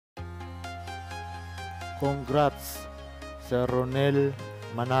Congrats, Sir Ronel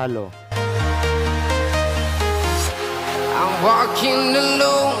Manalo. I'm walking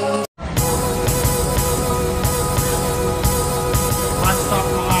alone.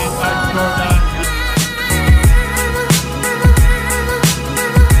 Wazzzuuuppp Mga KaJordan.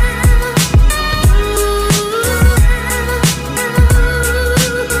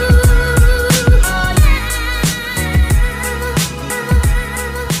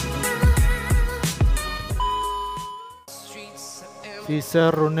 Si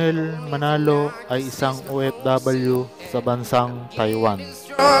Sir Ronel Manalo ay isang OFW sa bansang Taiwan.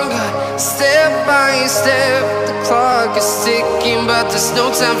 Step by step, the clock is ticking, but there's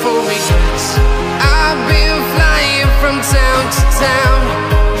no time for regrets. I've been flying from town to town,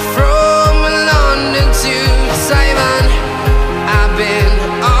 from London to Taiwan. I've been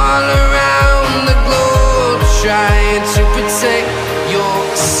all around the globe, trying to protect your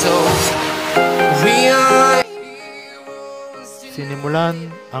soul. We are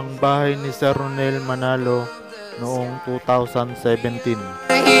Sinimulan ang bahay ni Sir Ronel Manalo noong 2017.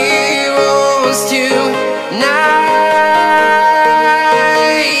 heroes tonight.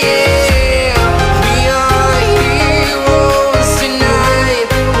 Yeah, we are heroes tonight.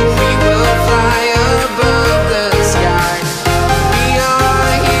 We will fly above the sky. We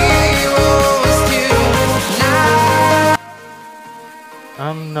are heroes tonight.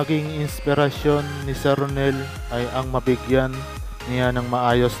 Ang naging inspirasyon ni Sir Ronel ay ang mabigyan niya ng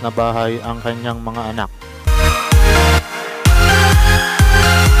maayos na bahay ang kanyang mga anak.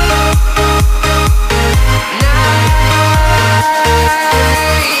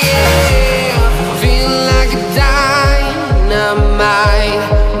 Feel like a dynamite,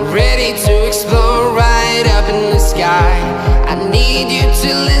 ready to explode right up in the sky. I need you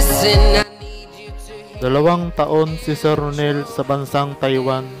to listen. I need you to hear. 2 taon si Sir Ronel sa bansang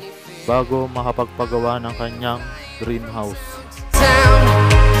Taiwan bago makapagpagawa ng kanyang dream house. Town,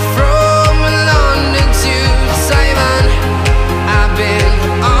 from London to Taiwan. I've been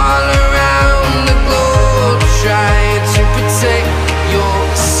all around the globe, trying to protect your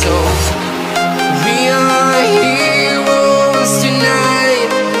soul. We are heroes tonight.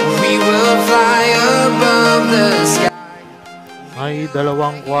 We will fly above the sky. May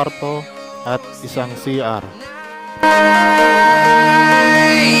 2 kwarto at isang CR.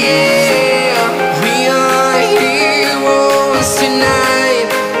 Yeah, we are heroes tonight.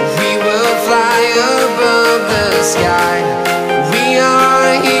 We will fly above the sky. We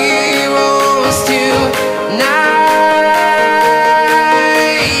are heroes tonight.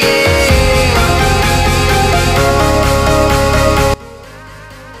 Yeah.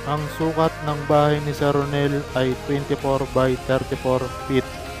 Ang sukat ng bahay ni Sir Ronel ay 24 by 34 feet.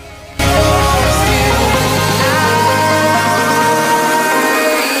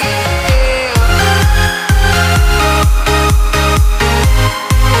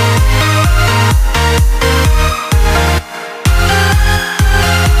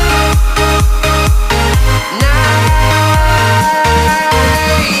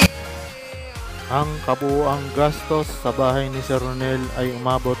 Ang kabuuang gastos sa bahay ni Sir Ronel ay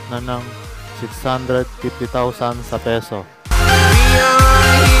umabot na ng 650,000 sa peso. We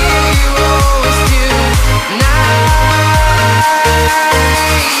are heroes tonight.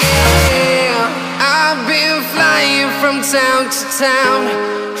 Yeah, I've been flying from town to town,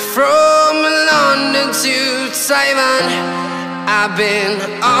 from London to Taiwan. I've been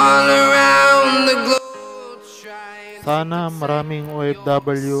all around the globe. Sana maraming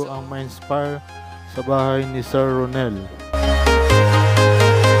OFW ang ma-inspire sa bahay ni Sir Ronel.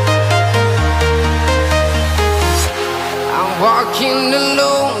 I'm walking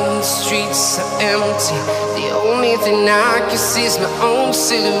alone, the streets are empty. The only thing I can see is my own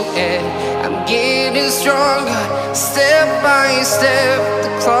silhouette. I'm getting stronger, step by step. The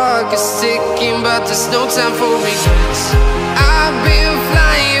clock is ticking, but there's no time for regrets. I've been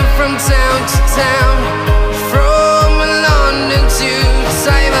flying from town to town, from London to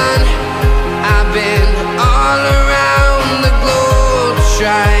Taiwan. I've been all around the globe,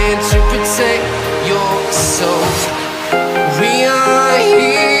 trying to protect your soul. We are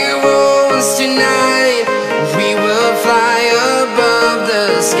heroes tonight. We will fly above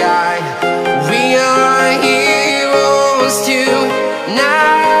the sky. We are heroes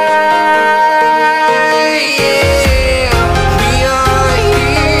tonight. Yeah, we are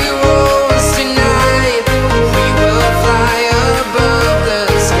heroes tonight. We will fly above the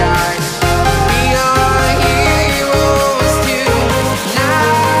sky. We are heroes tonight.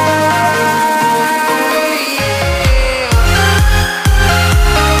 Yeah.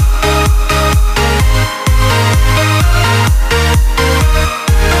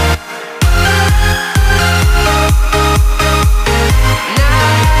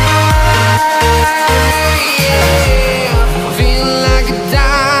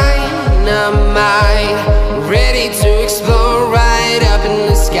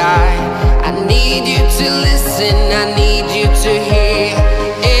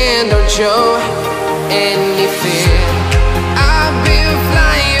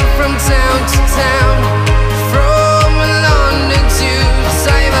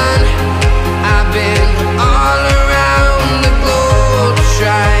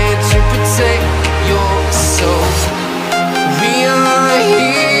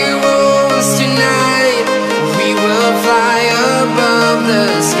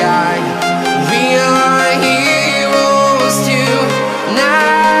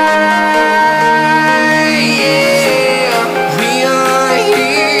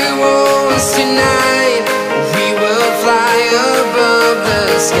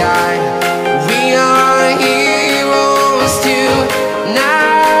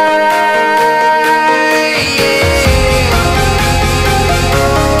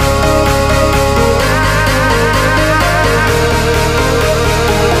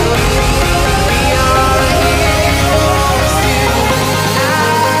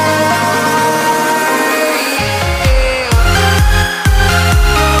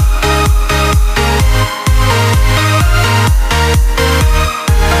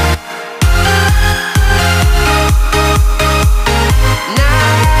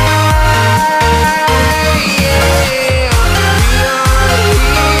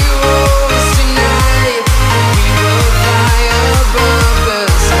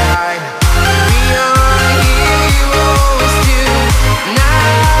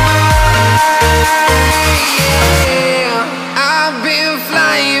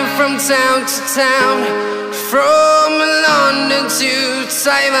 town, from London to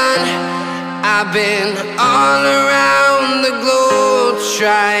Taiwan. I've been all around the globe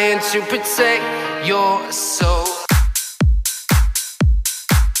trying to protect your soul.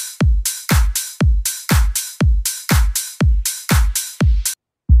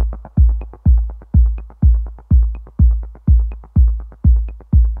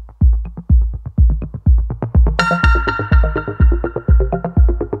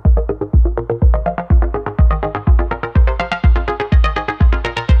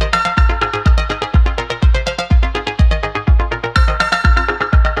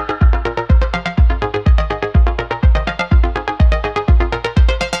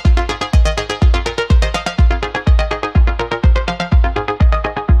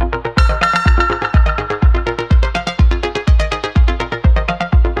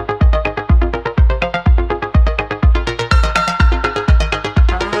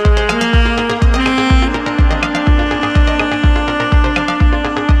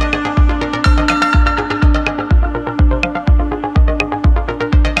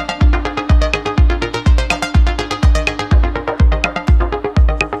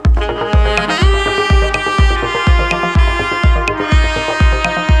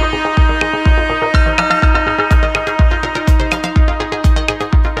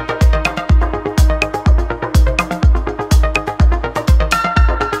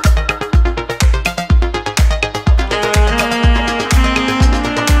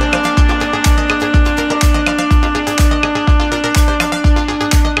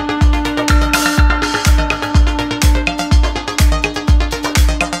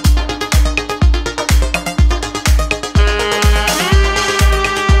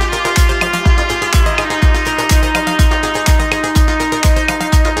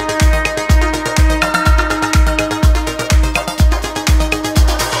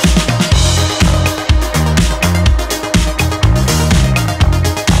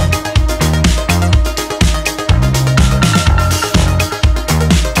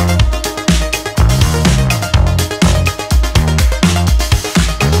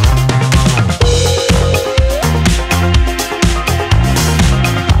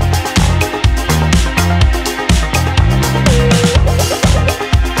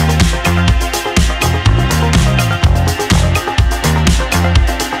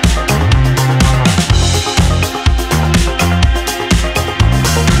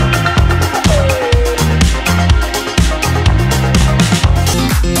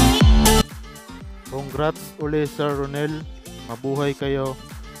 Congrats uli Sir Ronel, mabuhay kayo,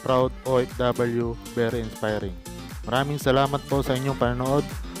 proud OFW, very inspiring. Maraming salamat po sa inyong panonood.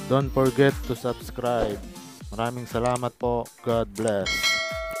 Don't forget to subscribe. Maraming salamat po. God bless.